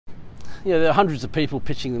There are hundreds of people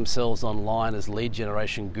pitching themselves online as lead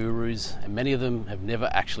generation gurus, and many of them have never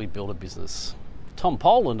actually built a business. Tom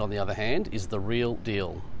Poland, on the other hand, is the real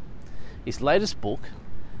deal. His latest book,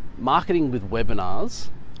 Marketing with Webinars,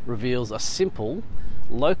 reveals a simple,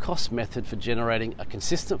 low-cost method for generating a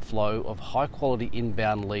consistent flow of high-quality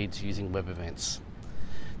inbound leads using web events.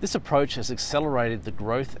 This approach has accelerated the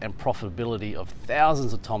growth and profitability of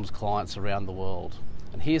thousands of Tom's clients around the world.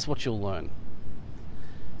 And here's what you'll learn.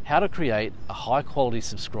 How to create a high-quality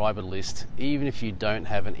subscriber list even if you don't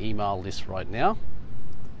have an email list right now.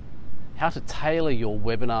 How to tailor your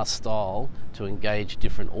webinar style to engage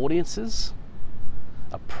different audiences.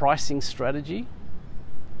 A pricing strategy.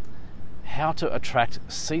 How to attract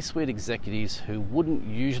C-suite executives who wouldn't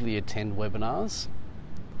usually attend webinars.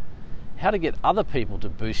 How to get other people to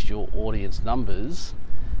boost your audience numbers.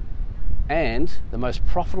 And the most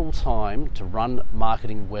profitable time to run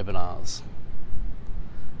marketing webinars.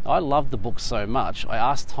 I loved the book so much, I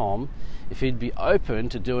asked Tom if he'd be open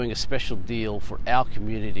to doing a special deal for our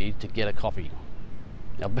community to get a copy.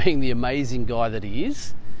 Now, being the amazing guy that he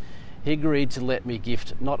is, he agreed to let me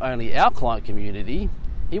gift not only our client community,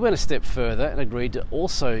 he went a step further and agreed to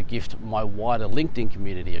also gift my wider LinkedIn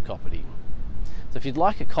community a copy. So if you'd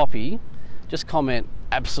like a copy, just comment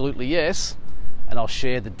absolutely yes, and I'll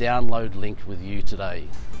share the download link with you today.